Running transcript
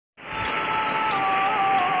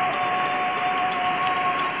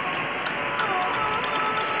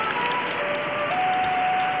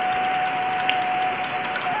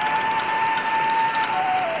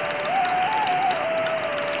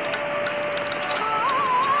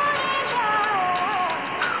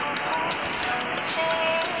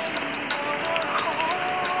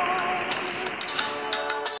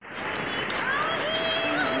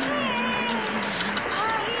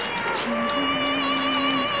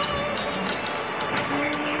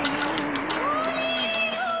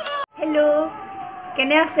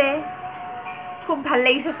কেনে আছে খুব ভাল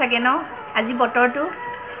লাগিছে চাগে ন আজি বতৰটো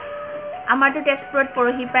আমাৰটো তেজপুৰত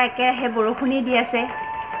পৰহি পৰা একেৰাহে বৰষুণই দি আছে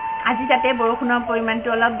আজি তাতে বৰষুণৰ পৰিমাণটো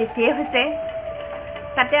অলপ বেছিয়ে হৈছে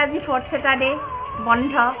তাতে আজি ফৰ্থ স্যাটাৰডে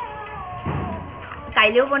বন্ধ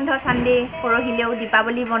কাইলেও বন্ধ সানডে পৰহিলেও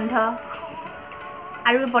দীপাৱলী বন্ধ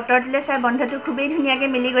আৰু বতৰটোলৈ চাই বন্ধটো খুবেই ধুনীয়াকৈ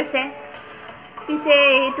মিলি গৈছে পিছে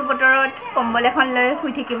এইটো বতৰত কম্বল এখন লৈ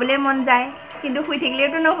শুই থাকিবলৈ মন যায় কিন্তু শুই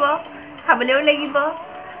থাকিলেতো নহ'ব খাবলৈও লাগিব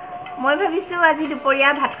মই ভাবিছোঁ আজি দুপৰীয়া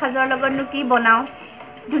ভাত খাজৰ লগতনো কি বনাওঁ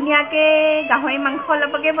ধুনীয়াকৈ গাহৰি মাংস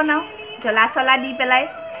অলপকে বনাওঁ জ্বলা চলা দি পেলাই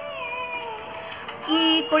কি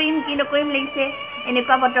কৰিম কি নকৰিম লাগিছে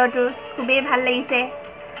এনেকুৱা বতৰটো খুবেই ভাল লাগিছে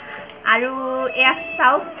আৰু এয়া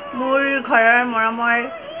চাওক মোৰ ঘৰৰ মৰমৰ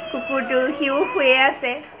কুকুৰটো সিও শুয়ে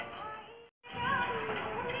আছে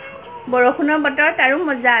বৰষুণৰ বতৰত আৰু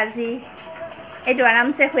মজা আজি এইটো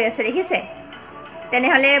আৰামছে শুই আছে দেখিছে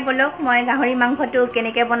তেনেহ'লে বলক মই গাহৰি মাংসটো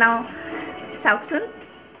কেনেকৈ বনাওঁ চাওকচোন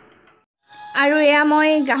আৰু এয়া মই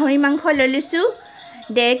গাহৰি মাংস লৈ লৈছোঁ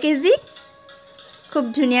 1.5 কেজি খুব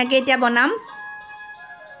ধুনীয়াকৈ এতিয়া বনাম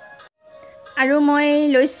আৰু মই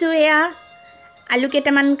লৈছোঁ এয়া আলু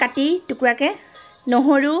কেইটামান কাটি টুকুৰাকৈ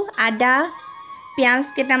নহৰু আদা পিঁয়াজ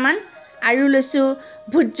কেইটামান আৰু লৈছোঁ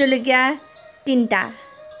ভোট জলকীয়া 3টা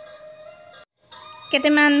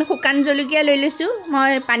কেইটামান শুকান জলকীয়া লৈ লৈছোঁ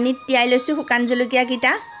মই পানীত তিয়াই লৈছোঁ শুকান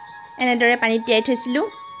জলকীয়াকেইটা এনেদৰে পানীত তিয়াই থৈছিলোঁ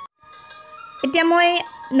এতিয়া মই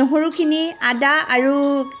নহৰুখিনি আদা আৰু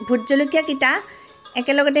ভোট জলকীয়াকেইটা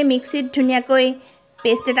একেলগতে মিক্সিত ধুনীয়াকৈ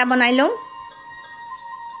পেষ্ট এটা বনাই লওঁ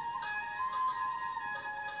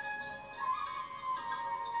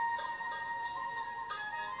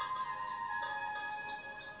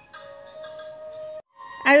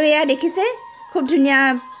আৰু এয়া দেখিছে খুব ধুনীয়া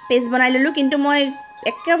পেষ্ট বনাই ললোঁ কিন্তু মই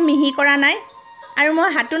একে মিহি কৰা নাই আৰু মই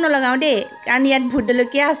হাতো নলগাওঁ দেই কাৰণ ইয়াত ভোট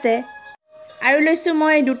জলকীয়া আছে আৰু লৈছোঁ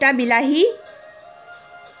মই 2টা বিলাহী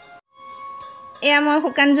এয়া মই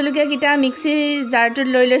শুকান জলকীয়াকেইটা মিক্সি জাৰটোত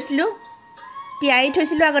লৈ লৈছিলোঁ তিয়াই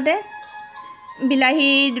থৈছিলোঁ আগতে বিলাহী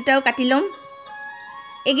 2টাও কাটি ল'ম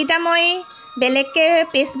এইকেইটা মই বেলেগকৈ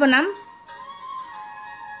পেষ্ট বনাম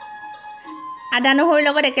আদা নহৰুৰ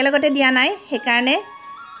লগত একেলগতে দিয়া নাই সেইকাৰণে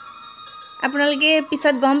আপোনালোকে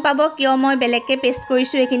পিছত গম পাব কিয় মই বেলেগকৈ পেষ্ট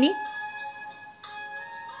কৰিছোঁ এইখিনি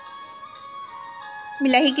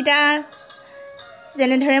বিলাহীকেইটা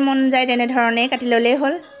যেনেদৰে মন যায় তেনেধৰণে কাটি ল'লেই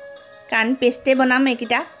হ'ল কাৰণ পেষ্টে বনাম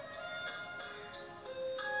এইকেইটা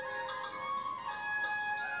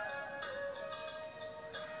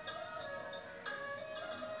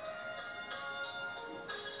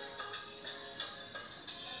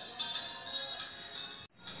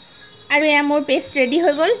আৰু এয়া মোৰ পেষ্ট ৰেডি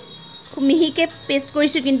হৈ গ'ল খুব মিহিকৈ পেষ্ট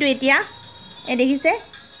কৰিছোঁ কিন্তু এতিয়া দেখিছে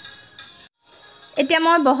এতিয়া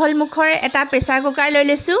মই বহল মুখৰ এটা প্ৰেছাৰ কুকাৰ লৈ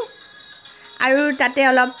লৈছোঁ আৰু তাতে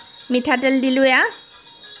অলপ মিঠাতেল দিলোঁ এয়া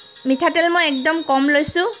মিঠাতেল মই একদম কম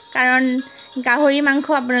লৈছোঁ কাৰণ গাহৰি মাংস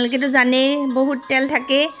আপোনালোকেতো জানেই বহুত তেল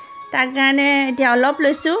থাকে তাৰ কাৰণে এতিয়া অলপ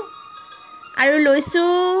লৈছোঁ আৰু লৈছোঁ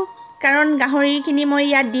কাৰণ গাহৰিখিনি মই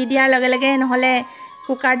ইয়াত দি দিয়াৰ লগে লগে নহ'লে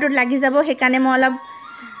কুকাৰটোত লাগি যাব সেইকাৰণে মই অলপ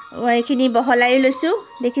এইখিনি বহলাই লৈছোঁ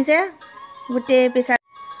দেখিছে গোটেই প্ৰেছাৰ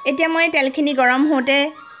এতিয়া মই তেলখিনি গৰম হওঁতে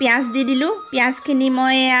পিঁয়াজ দি দিলোঁ পিঁয়াজখিনি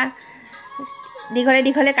মই এয়া দীঘলে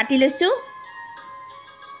দীঘলে কাটি লৈছোঁ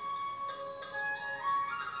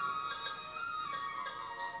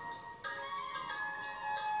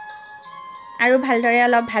আৰু ভালদৰে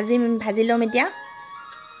অলপ ভাজি ল'ম এতিয়া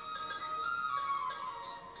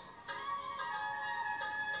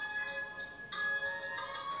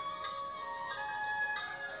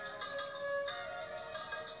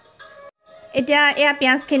এতিয়া এয়া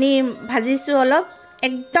পিঁয়াজখিনি ভাজিছোঁ অলপ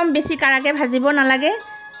একদম বেছি কাঢ়াকৈ ভাজিব নালাগে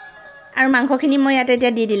আৰু মাংসখিনি মই ইয়াতে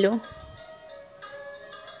এতিয়া দি দিলোঁ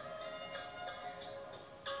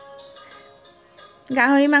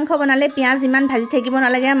গাহৰি মাংস বনালে পিঁয়াজ ইমান ভাজি থাকিব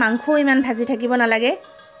নালাগে মাংসও ইমান ভাজি থাকিব নালাগে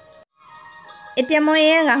এতিয়া মই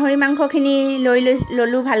এই গাহৰি মাংসখিনি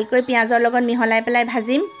ল'লোঁ ভালকৈ পিঁয়াজৰ লগত মিহলাই পেলাই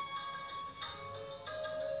ভাজিম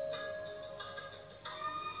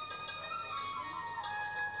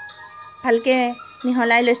ভালকৈ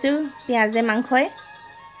মিহলাই লৈছোঁ পিঁয়াজে মাংসই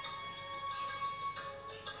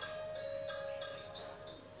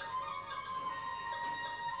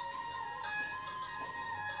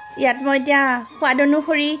ইয়াত মই এতিয়া সোৱাদ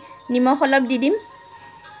অনুসৰি নিমখ অলপ দি দিম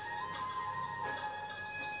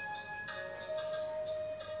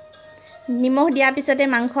নিমখ দিয়াৰ পিছতে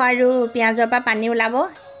মাংস আৰু পিঁয়াজৰ পৰা পানী ওলাব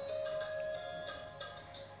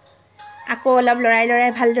আকৌ অলপ লৰাই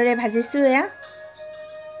লৰাই ভালদৰে ভাজিছোঁ এয়া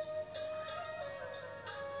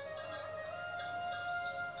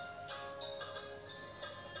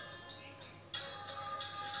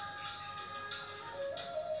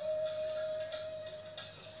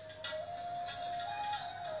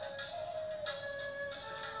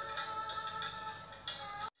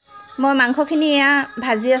মই মাংসখিনি এয়া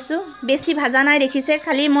ভাজি আছোঁ বেছি ভাজা নাই দেখিছে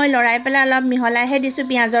খালি মই লৰাই পেলাই অলপ মিহলাইহে দিছোঁ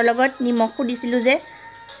পিঁয়াজৰ লগত নিমখো দিছিলোঁ যে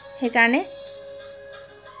সেইকাৰণে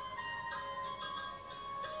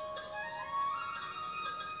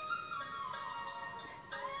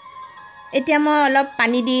এতিয়া মই অলপ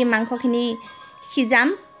পানী দি মাংসখিনি সিজাম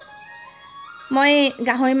মই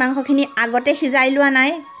গাহৰি মাংসখিনি আগতে সিজাই লোৱা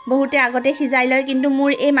নাই বহুতে আগতে সিজাই লয় কিন্তু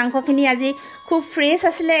মোৰ এই মাংসখিনি আজি খুব ফ্ৰেছ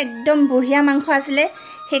আছিলে একদম বঢ়িয়া মাংস আছিলে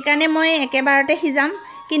সেইকাৰণে মই একেবাৰতে সিজাম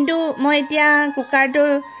কিন্তু মই এতিয়া কুকাৰটো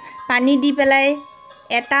পানী দি পেলাই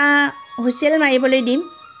এটা হুইচেল মাৰিবলৈ দিম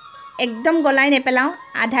একদম গলাই নেপেলাওঁ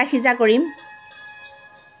আধা সিজা কৰিম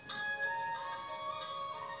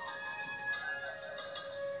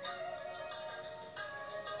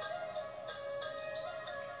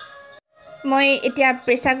মই এতিয়া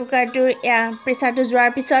প্ৰেছাৰ কুকাৰটো প্ৰেছাৰটো যোৱাৰ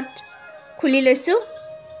পিছত খুলি লৈছোঁ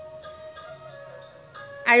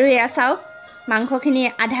আৰু এয়া চাওক মাংসখিনি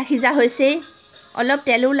আধা সিজা হৈছে অলপ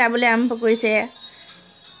তেলো ওলাবলৈ আৰম্ভ কৰিছে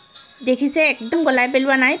দেখিছে একদম গলাই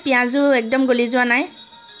পেলোৱা নাই পিঁয়াজো একদম গলি যোৱা নাই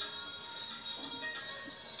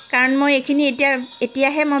কাৰণ মই এইখিনি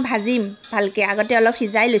এতিয়াহে মই ভাজিম ভালকৈ আগতে অলপ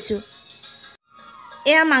সিজাই লৈছোঁ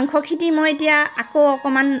এয়া মাংসখিনি মই এতিয়া আকৌ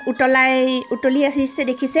অকণমান উতলি আহিছে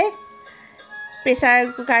দেখিছে প্ৰেছাৰ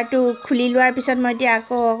কুকাৰটো খুলি লোৱাৰ পিছত মই এতিয়া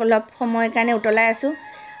আকৌ অলপ সময়ৰ কাৰণে উতলাই আছোঁ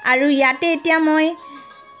আৰু ইয়াতে এতিয়া মই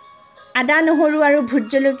আদা নহৰু আৰু ভোট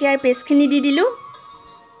জলকীয়াৰ পেষ্টখিনি দি দিলোঁ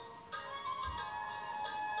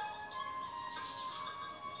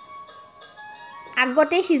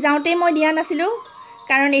আগতে সিজাওঁতেই মই দিয়া নাছিলোঁ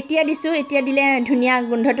কাৰণ এতিয়া দিছোঁ এতিয়া দিলে ধুনীয়া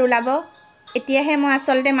গোন্ধটো ওলাব এতিয়াহে মই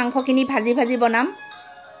আচলতে মাংসখিনি ভাজি ভাজি বনাম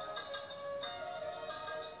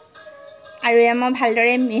আৰু এয়া মই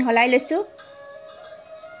ভালদৰে মিহলাই লৈছোঁ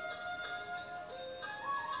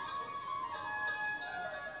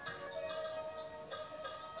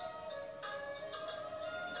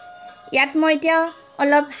ইয়াত মই এতিয়া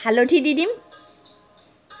অলপ হালধি দি দিম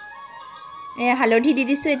হালধি দি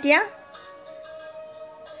দিছোঁ এতিয়া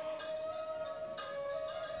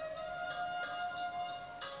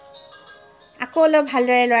আকৌ অলপ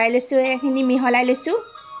ভালদৰে লৰাই লৈছোঁ এইখিনি মিহলাই লৈছোঁ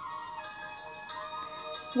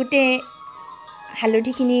গোটেই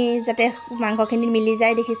হালধিখিনি যাতে মাংসখিনি মিলি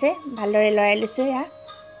যায় দেখিছে ভালদৰে লৰাই লৈছোঁ এয়া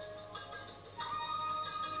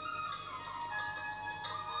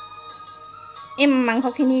এই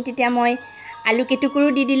মাংসখিনি তেতিয়া মই আলু কেটুকুৰো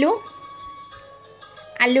দি দিলোঁ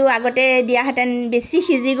আলু আগতে দিয়াহেঁতেন বেছি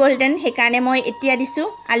সিজি গ'লহেঁতেন সেইকাৰণে মই এতিয়া দিছোঁ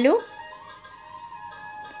আলু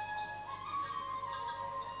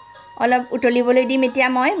অলপ উতলিবলৈ দিম এতিয়া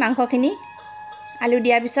মই মাংসখিনি আলু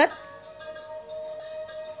দিয়াৰ পিছত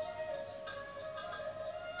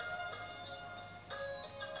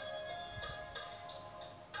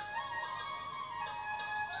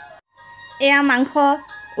এয়া মাংস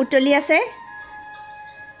উতলি আছে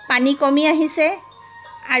পানী কমি আহিছে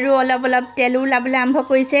আৰু অলপ অলপ তেলো ওলাবলৈ আৰম্ভ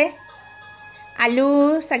কৰিছে আলু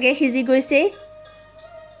চাগে সিজি গৈছে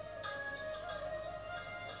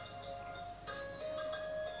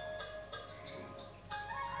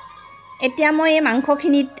এতিয়া মই এই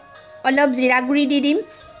মাংসখিনিত অলপ জিৰা গুড়ি দি দিম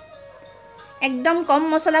একদম কম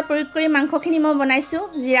মছলা প্ৰয়োগ কৰি মাংসখিনি মই বনাইছোঁ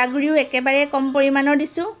জিৰা গুড়িও একেবাৰে কম পৰিমাণৰ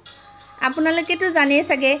দিছোঁ আপোনালোকেতো জানেই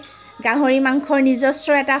চাগে গাহৰি মাংসৰ নিজস্ব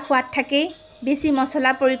এটা সোৱাদ থাকেই বেছি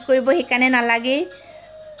মছলা প্ৰয়োগ কৰিব সেইকাৰণে নালাগেই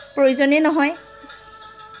প্ৰয়োজনেই নহয়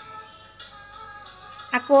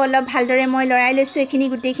আকৌ অলপ ভালদৰে মই লৰাই লৈছোঁ এইখিনি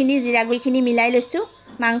গোটেইখিনি জিৰা গুড়িখিনি মিলাই লৈছোঁ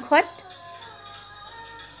মাংসত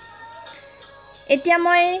এতিয়া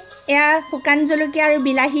মই এয়া শুকান জলকীয়া আৰু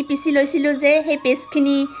বিলাহী পিচি লৈছিলোঁ যে সেই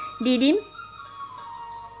পেষ্টখিনি দি দিম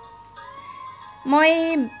মই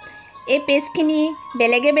এই পেষ্টখিনি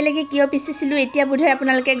বেলেগে বেলেগে কিয় পিচিছিলোঁ এতিয়া বোধহয়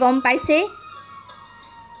আপোনালোকে গম পাইছেই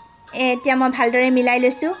এতিয়া মই ভালদৰে মিলাই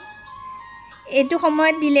লৈছোঁ এইটো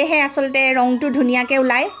সময়ত দিলেহে আচলতে ৰংটো ধুনীয়াকৈ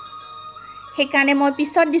ওলায় সেইকাৰণে মই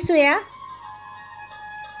পিছত দিছোঁ এয়া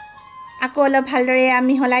আকৌ অলপ ভালদৰে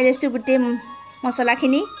মিহলাই লৈছোঁ গোটেই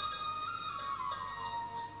মছলাখিনি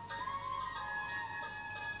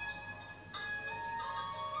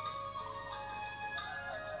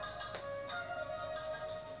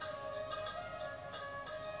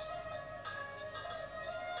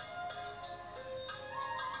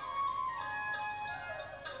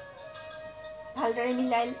ভালদৰে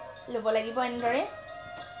মিলাই ল'ব লাগিব এনেদৰে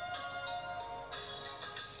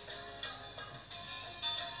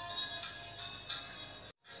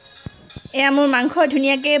এয়া মোৰ মাংস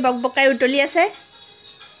ধুনীয়াকৈ বকবকাই উতলি আছে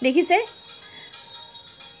দেখিছে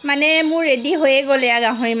মানে মোৰ ৰেডি হৈয়ে গ'ল এয়া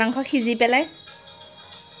গাহৰি মাংস সিজি পেলাই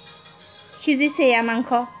সিজিছে এয়া মাংস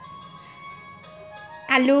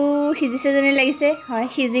আলু সিজিছে যেনে লাগিছে হয়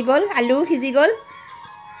সিজি গ'ল আলু সিজি গ'ল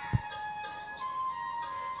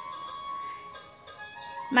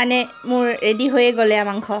মানে মোৰ ৰেডি হৈয়ে গ'লে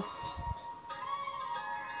মাংস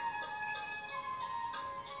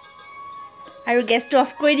আৰু গেছটো অফ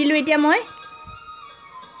কৰি দিলোঁ এতিয়া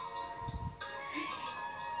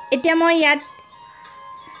মই ইয়াত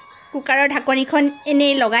কুকাৰৰ ঢাকনিখন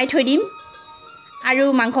এনেই লগাই থৈ দিম আৰু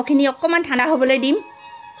মাংসখিনি অকণমান ঠাণ্ডা হ'বলৈ দিম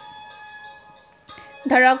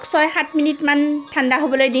ধৰক 6-7 মিনিটমান ঠাণ্ডা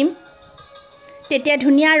হ'বলৈ দিম তেতিয়া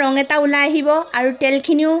ধুনীয়া ৰং এটা ওলাই আহিব আৰু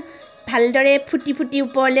তেলখিনিও ভালদৰে ফুটি ফুটি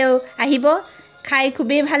ওপৰলৈ আহিব খাই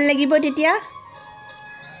খুবেই ভাল লাগিব তেতিয়া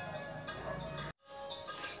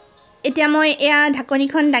এতিয়া মই এয়া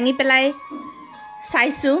ঢাকনিখন দাঙি পেলাই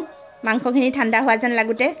চাইছোঁ মাংসখিনি ঠাণ্ডা হোৱা যেন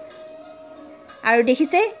লাগোতে আৰু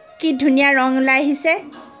দেখিছে কি ধুনীয়া ৰং ওলাই আহিছে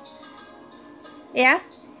এয়া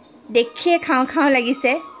দেখিয়ে খাওঁ খাওঁ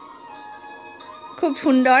লাগিছে খুব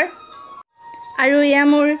সুন্দৰ আৰু এয়া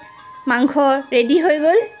মোৰ মাংস ৰেডি হৈ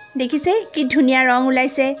গ'ল দেখিছে কি ধুনীয়া ৰং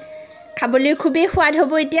ওলাইছে খাবলৈ খুবেই সোৱাদ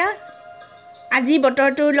হ'ব এতিয়া আজি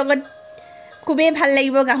বতৰটোৰ লগত খুবেই ভাল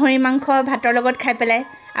লাগিব গাহৰি মাংস ভাতৰ লগত খাই পেলাই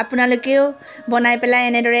আপোনালোকেও বনাই পেলাই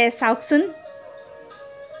এনেদৰে চাওকচোন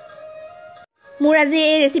মোৰ আজি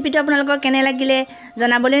এই ৰেচিপিটো আপোনালোকৰ কেনে লাগিলে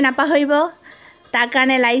জনাবলৈ নাপাহৰিব তাৰ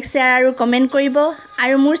কাৰণে লাইক শ্বেয়াৰ আৰু কমেণ্ট কৰিব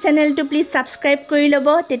আৰু মোৰ চেনেলটো প্লিজ ছাবস্ক্ৰাইব কৰি ল'ব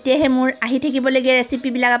তেতিয়াহে মোৰ আহি থাকিবলগীয়া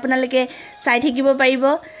ৰেচিপিবিলাক আপোনালোকে চাই থাকিব পাৰিব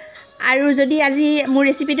আৰু যদি আজি মোৰ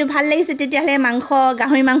ৰেচিপিটো ভাল লাগিছে তেতিয়াহ'লে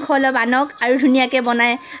গাহৰি মাংস অলপ আনক আৰু ধুনীয়াকৈ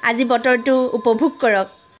বনাই আজি বতৰটো উপভোগ কৰক